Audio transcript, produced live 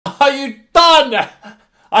are you done?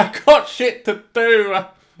 I got shit to do.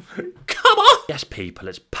 Come on. Yes, people,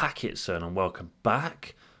 it's Packetson and welcome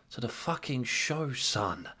back to the fucking show,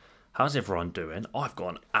 son. How's everyone doing? I've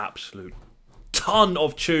got an absolute ton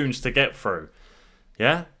of tunes to get through.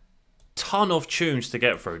 Yeah? Ton of tunes to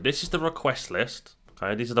get through. This is the request list.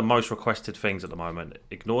 Okay, these are the most requested things at the moment.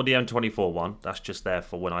 Ignore the M24 one. That's just there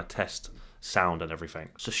for when I test sound and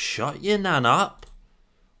everything. So shut your nan up,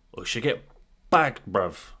 or she get bagged,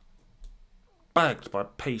 bruv. Bagged by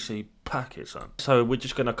PC Packetson. So we're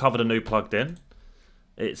just going to cover the new plugged in.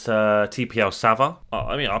 It's TPL Sava.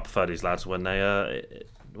 I mean, I prefer these lads when they're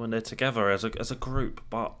together as a group,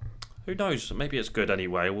 but who knows? Maybe it's good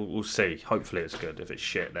anyway. We'll see. Hopefully it's good. If it's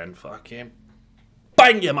shit, then fucking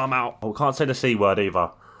bang your mum out. Oh, can't say the C word either.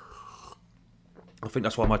 I think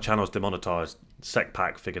that's why my channel's demonetized.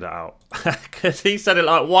 SECKED figured it out. Because he said it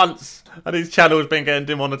like once. And his channel's been getting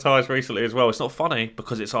demonetized recently as well. It's not funny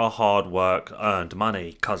because it's our hard work, earned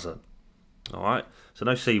money, cousin. Alright? So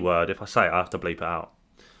no C word. If I say it, I have to bleep it out.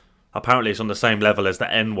 Apparently it's on the same level as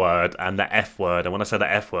the N word and the F word. And when I say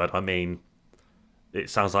the F word, I mean it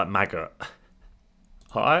sounds like maggot.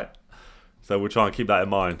 Alright? So we'll try and keep that in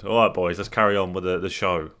mind. Alright, boys, let's carry on with the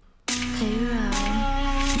show.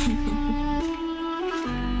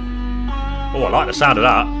 Oh, I like the sound of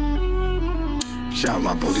that. Shout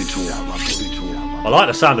my body to I like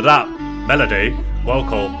the sound of that melody. Well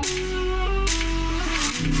cool.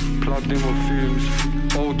 Plugged in with Fumez,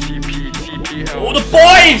 OTP, TPL. All the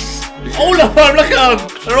boys! All of them, look at them!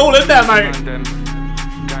 They're all in there, mate.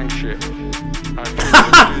 Gang shit.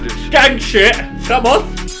 Gang shit! Come on!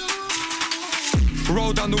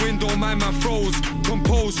 Roll down the window, my man froze.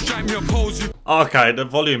 Compose, strike me a pose. Okay, the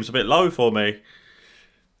volume's a bit low for me.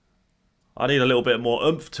 I need a little bit more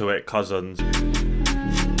oomph to it, cousins.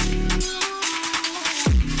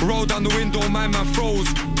 Roll down the window, my man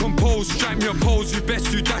froze. Compose, strike me a pose. You best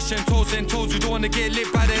do dash and toes and toes. You don't wanna get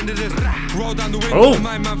lit by the end of this. Roll down the window,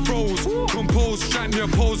 my man froze. Compose, strike me a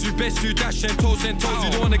pose. You best do dash and toes and toes. You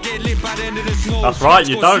don't wanna get lit by the end of this. No. That's right,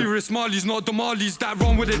 you don't. Serious Marleys, not the Marleys that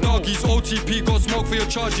run with the doggies. OTP got smoke for your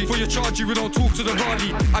chargy. For your chargy, we don't talk to the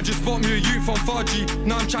Raleigh. I just bought me a youth from Faji.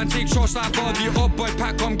 Now I'm trying to take shots like Vardy. Up boy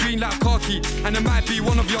pack, I'm green like khaki. And it might be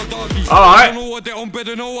one of your doggies. Alright. I don't know what they're on,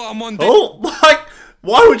 better know what I'm on. Oh, my.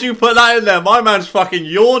 Why would you put that in there? My man's fucking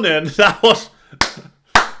yawning. That was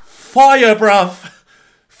fire, bruv.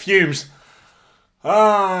 Fumez.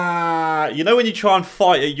 You know when you try and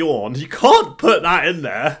fight a yawn, you can't put that in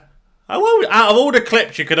there. Out of all the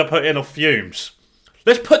clips you could have put in of Fumez,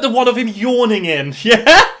 let's put the one of him yawning in.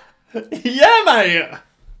 Yeah? Yeah, mate.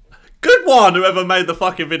 Good one, whoever made the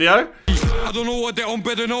fucking video. I don't know what they're on,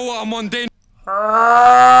 better know what I'm on.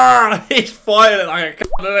 He's fighting it like a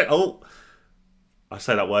oh. I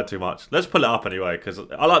say that word too much. Let's pull it up anyway, because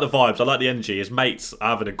I like the vibes. I like the energy. His mates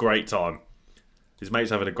are having a great time. His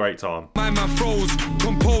mates are having a great time. My man froze,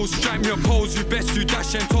 compose, strike me a pose. You best do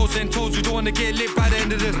dash and toes and toes. You don't want to get lit by the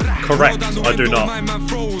end of this. Correct, I do not. My man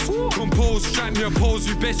froze, compose, strike me a pose.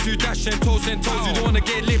 You best do dash and toes and toes. You don't want to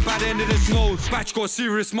get lit by the end of this. Nose. Batch got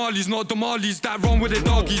serious Marleys, not the Marleys that run with the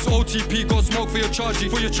doggies. OTP got smoke for your chargy.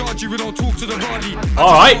 For your chargy, we don't talk to the Raleigh.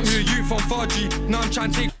 Alright. Now I'm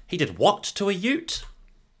trying to take. He did what to a ute?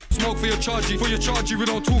 Smoke for your chargy, we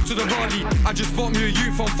don't talk to the Raleigh. I just bought me a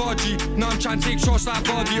youth from Faji. Now I'm trying to take shots like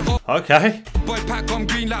Vardy. Okay. Boy pack, I'm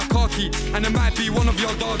green like khaki. And it might be one of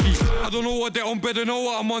your doggies. I don't know what they're on, better know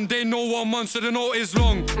what I'm on. They know what I'm on, so they know it's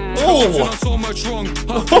long. Oh! So much wrong.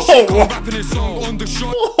 Half the shit, I'm rapping this song on the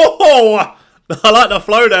shot. Oh! I like the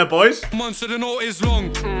flow there, boys. Man, so they know it's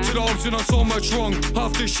long. To the option, I'm so much wrong.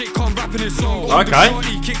 Half this shit can't rap in this song. Okay.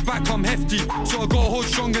 Shorty, kick back, I'm hefty. So I gotta hold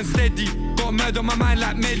strong and steady. Got murder on my mind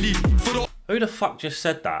like Melly. Who the fuck just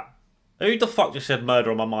said that? Who the fuck just said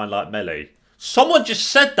murder on my mind like Melly? Someone just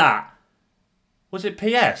said that. Was it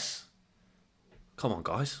PS? Come on,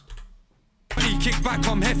 guys. Kick back,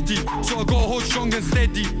 I'm hefty. So I gotta hold strong and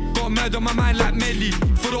steady. Got murder on my mind like Melly.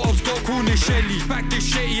 For the ops, got cool and Shelly. Back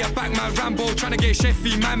this shitty, I back my Rambo. Tryna get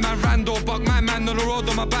Sheffy, my man Rando. Buck my man on the road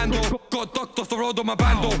on my bando. Got ducked off the road on my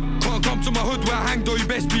bando. Can't come to my hood where I hang though. You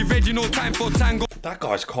best be ready, no time for tango. That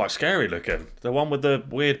guy's quite scary looking. The one with the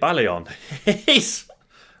weird belly on.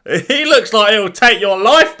 He looks like he'll take your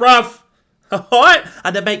life, bruv. Alright?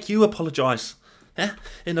 And then make you apologise. Yeah?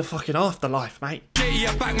 In the fucking afterlife, mate.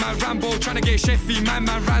 I back my Rambo, tryna get Sheffy, my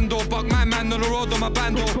man Rando. Buck my man on the road on my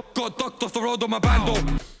bando. Got ducked off the road on my bando.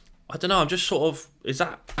 I don't know, I'm just sort of... Is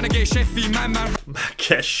that... Tryna get Sheffy, my man.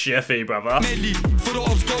 Get Sheffy, brother. Melly, for the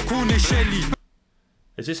ops, got cool and Shelly.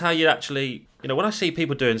 Is this how you actually... You know, when I see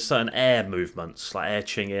people doing certain air movements, like air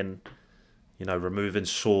chinging, you know, removing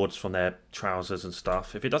swords from their trousers and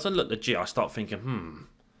stuff. If it doesn't look legit, I start thinking, you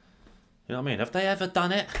know what I mean? Have they ever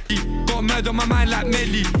done it? Got murder on my mind like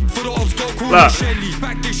Melly. For the ops, got cool and Shelly.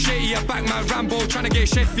 Back this shitty, I back my Rambo. Trying to get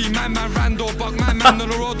Sheffy, man Rando. Buck my man on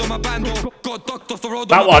the road on my bando. Got docked off the road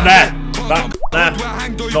that on one there.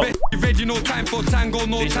 That Ready, no time for tango.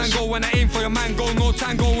 No tango when I aim for your mango. No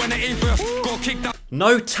tango when I aim for your... Got kicked out.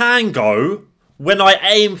 No tango when I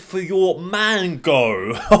aim for your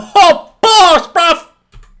mango. Oh, boss, bruv!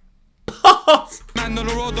 Boss! Man on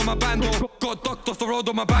the road on my bando. Got docked off the road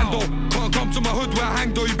on my bando. Can't come to my hood where I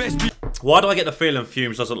hang though, you best be. Why do I get the feeling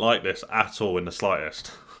Fumez doesn't like this at all in the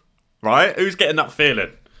slightest? Right? Who's getting that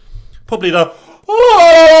feeling? Probably the...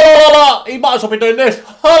 Oh, he might as well be doing this.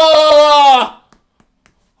 Oh,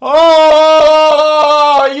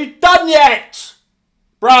 are you done yet?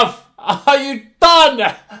 Bruv, are you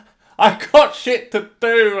done? I got shit to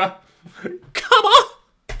do. Come on.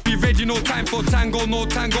 Be ready, no time for tango. No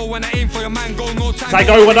tango when I aim for your mango. No tango,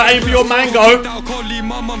 Tango when I aim for your mango.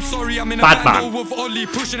 Mum, I'm sorry, I'm in a Bad bando man. with Ollie.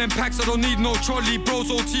 Pushing them packs, I don't need no trolley. Bros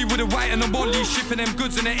OT with a white and a molly. Shipping them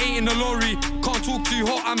goods and it ain't in the lorry. Can't talk too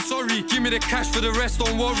hot, I'm sorry. Give me the cash for the rest,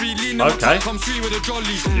 don't worry. Lean Okay. come sweet with a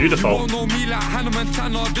jolly. Beautiful. You won't know me like Hannah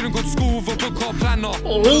Montana. Didn't go to school with a book or planner.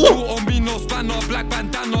 Oh. On me, no spanner. Black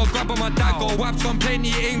bandana, grab on my dagger. Waps on plenty,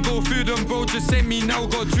 ain't go through them. Bro, just send me now,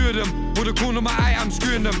 got two of them. With a corner of my eye, I'm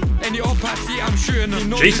screwing them. Any up I see, I'm shooting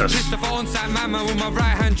them. Jesus. With my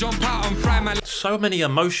right hand, jump out on fry man. So many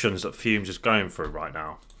emotions that Fumez is going through right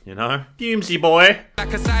now. You know? Fumesy boy.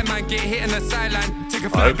 Like a side man, get hit in the sideline. Take a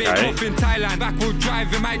flight, babe, off in Thailand. Backward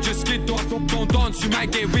drive, it might just skid off. Don't dance, you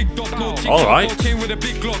might get wigged off. No kick Alright. came with a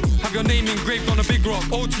big glock. Have your name engraved on a big rock.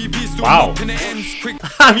 OTP still Wow. up in the ends. Quick.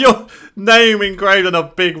 Have your name engraved on a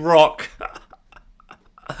big rock.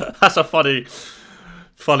 That's a funny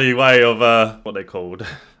way of what they called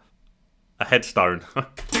a headstone.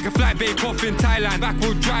 Take a flight, babe, off in Thailand.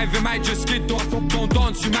 Backward drive, it might just skid off. Don't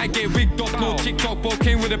dance, you might get wigged off. No TikTok, ball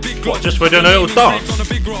came with a big glock. What, just for doing a little dance? On a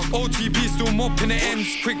big rock. OTP still mopping the ends.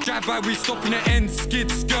 Quick drive by, we stop in the ends. Skid,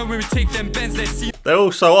 skirt when we take them bends. Let's see. They're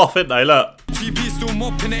all so off, aren't they? Look. OTP still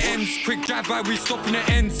mopping the ends. Quick drive by, we stop in the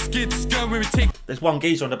ends. Skid, skirt when we take. There's one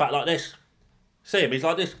geezer on the back like this. See him? He's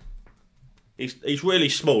like this. He's really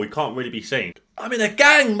small. He can't really be seen. I'm in a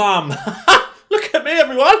gang, mum. Look at me,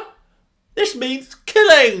 everyone. This means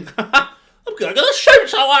killing. I'm gonna shoot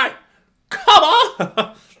someone. Come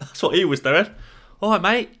on. That's what he was doing. All right,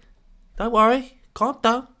 mate. Don't worry. Calm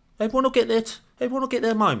down. Everyone will get their everyone will get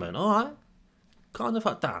their moment. All right. Kind of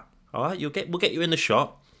like that. All right. We'll get you in the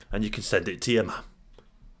shot, and you can send it to your mum.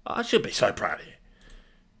 I should be so proud of you.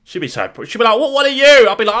 She'll be so proud. She'll be like, "What are you?"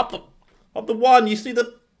 I'll be like, "I'm the one. You see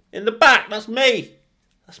in the back. That's me.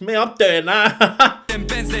 That's me. I'm doing that." Them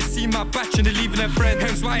Benz, they see my batch and they leaving their friend.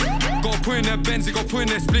 Hence why got put in their Benz, they got put in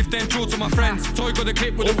their spliff, then draw to my friends. Toy got a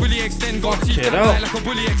clip with a bully extend, got teeth that like a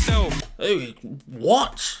bully XL. Ooh,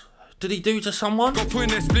 what did he do to someone? Got put in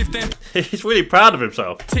their spliff, then He's really proud of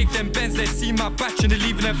himself. take them Benz, they see my batch and they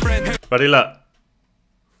leaving their friend. Ready, look.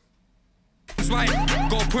 Hence why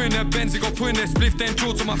got put in their Benz, they got put in their spliff, then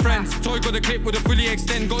draw to my friends. Toy got a clip with a bully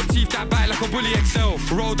extend, got teeth that bite like a bully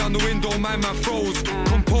XL. Roll down the window, my man froze.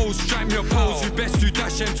 Compose, strike me a pose. You best do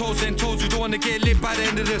dash and toes, then toes. You don't wanna get lit by the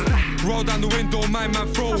end of this. Roll down the window, my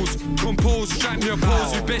man froze. Compose, strike me a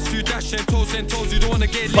pose. You best do dash and toes, then toes. You don't wanna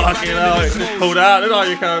get lit by Fucking the hell, end it's of just this. pulled out. Look,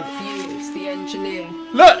 you can. Fumez, the engineer.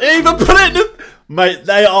 Look, even put it in the... Mate,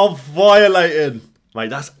 they are violating. Mate,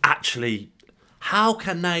 that's actually... How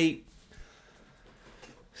can they...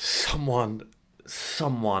 Someone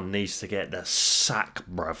needs to get the sack,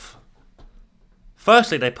 bruv.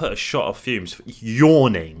 Firstly, they put a shot of Fumez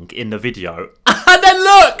yawning in the video. And then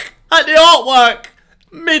look at the artwork.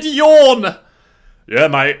 Mid-yawn. Yeah,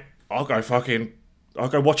 mate. I'll go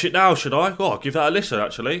watch it now, should I? Oh, I'll give that a listen,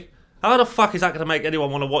 actually. How the fuck is that going to make anyone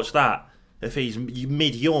want to watch that? If he's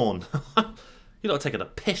mid-yawn. You're not taking a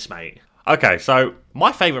piss, mate. Okay, so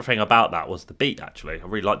my favourite thing about that was the beat, actually. I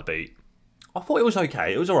really liked the beat. I thought it was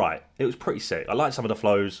okay. It was alright. It was pretty sick. I liked some of the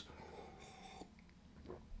flows.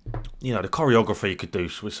 You know, the choreography could do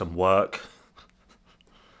with some work.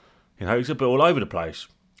 You know, it was a bit all over the place.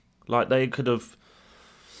 Like, they could have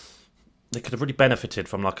really benefited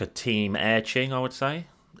from, like, a team air ching, I would say.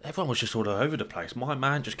 Everyone was just all over the place. My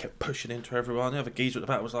man just kept pushing into everyone. The other geezer at the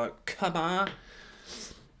back was like, come on.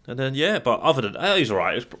 And then, yeah, but other than that, it was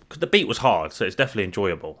alright. Because the beat was hard, so it's definitely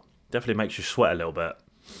enjoyable. Definitely makes you sweat a little bit.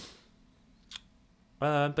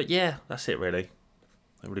 But yeah, that's it really.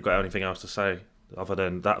 I haven't really got anything else to say other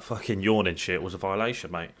than that fucking yawning shit was a violation,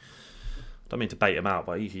 mate. Don't mean to bait him out,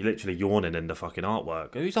 but he's literally yawning in the fucking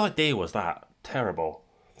artwork. Whose idea was that? Terrible.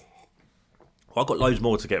 Well, I've got loads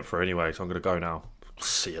more to get through anyway, so I'm going to go now.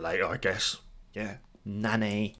 See you later, I guess. Yeah. Nanny.